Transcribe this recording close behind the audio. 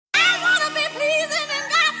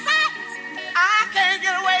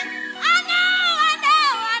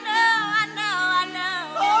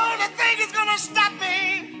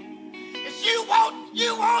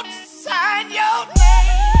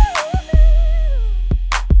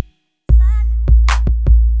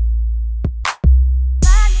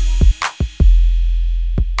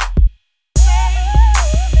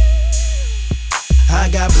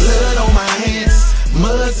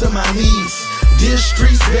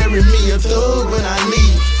bury me a thug when I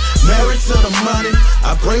leave. Married to the money,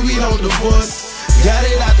 I pray we don't divorce. Got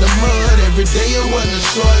it out the mud, every day it wasn't a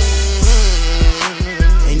choice.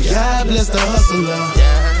 And God bless the hustler.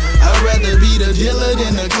 I'd rather be the dealer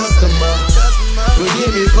than the customer.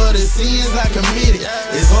 Forgive me for the sins I committed.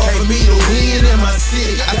 It's hard for me to win in my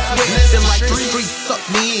city. I swear it like the streets sucked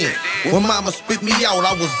me in. When mama spit me out,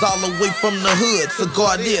 I was all the way from the hood to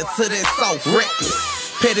Gardner to that South reckless.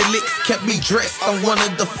 Petty licks kept me dressed, I'm one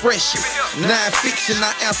of the freshest. Non-fiction,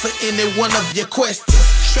 I answer any one of your questions.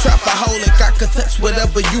 Trapaholic, I could touch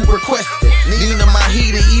whatever you requested. Nina my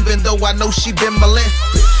heater, even though I know she been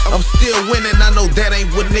molested. I'm still winning, I know that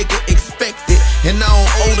ain't what nigga expected. And I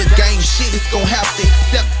don't owe the game shit, it's gon' have to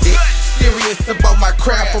accept it. Serious about my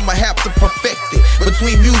craft, I'ma have to perfect it.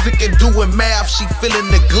 Between music and doing math, she feeling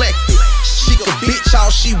neglected. She could bitch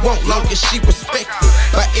all she want, long as she respected.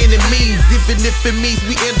 By any means, even if it means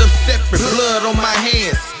we end up separate. Blood on my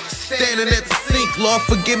hands, standing at the sink, Lord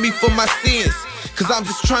forgive me for my sins. Cause I'm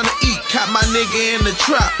just trying to eat, caught my nigga in the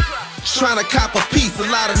trap. Trying to cop a piece, a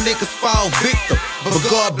lot of niggas fall victim, but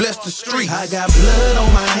God bless the streets. I got blood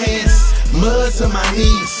on my hands, mud to my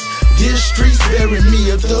knees. This streets bury me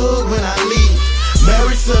a thug when I leave.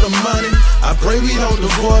 Married to the money, I pray we don't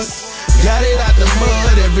divorce. Got it out the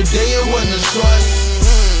mud, every day it wasn't a choice.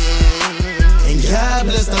 And God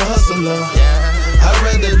bless the hustler. I'd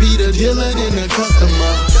rather be the dealer than the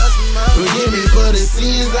customer. Forgive me for the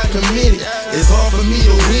sins I committed. It's hard for me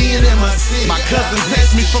to win in my city. My cousin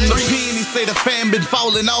text me from the pen, he say the fan been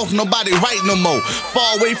falling off, nobody right no more.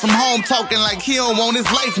 Far away from home talking like he don't want his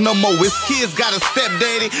life no more. His kids got a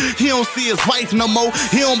stepdaddy, he don't see his wife no more.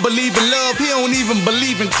 He don't believe in love, he don't even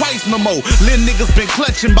believe in Christ no more. Little niggas been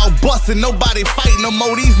clutching about busting, nobody fight no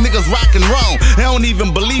more. These niggas rockin' wrong, they don't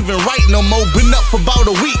even believe in right no more. Been up for about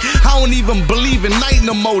a week, I don't even believe in night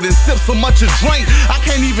no more. Then sip so much of drink, I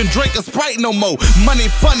can't even drink a Sprite no more. Money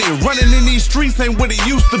funny, running in these streets ain't what it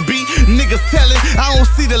used to be. Niggas telling, I don't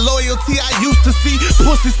see the loyalty I used to see.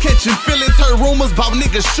 Pussies catching feelings, heard rumors about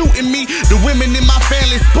niggas shooting me. The women in my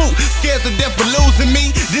family spook, scared to death for losing me.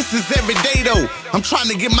 This is every day though, I'm trying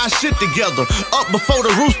to get my shit together. Up before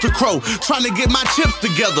the rooster crow, trying to get my chips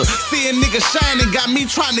together. Seeing niggas shining got me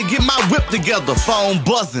trying to get my whip together. Phone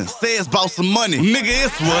buzzing, says about some money, nigga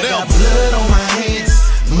it's whatever. I got blood on my hands,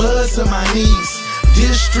 mud to my knees.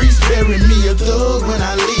 This streets bury me a thug when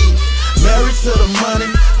I leave. Married to the money,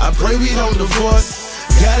 I pray we don't divorce.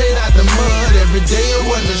 Got it out the mud, every day it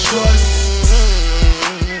wasn't a choice.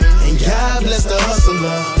 And God bless the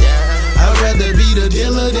hustler. I'd rather be the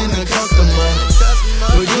dealer than the customer.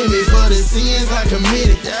 Forgive me for the sins I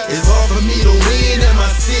committed. It's hard for me to win in my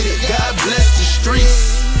city. God bless the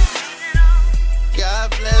streets. God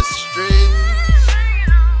bless the streets.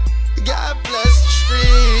 God bless the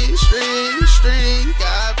street, street.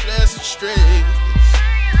 God bless the street.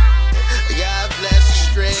 God bless the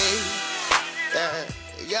street.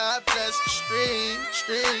 God bless the street,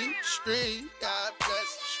 street. God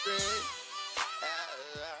bless the street.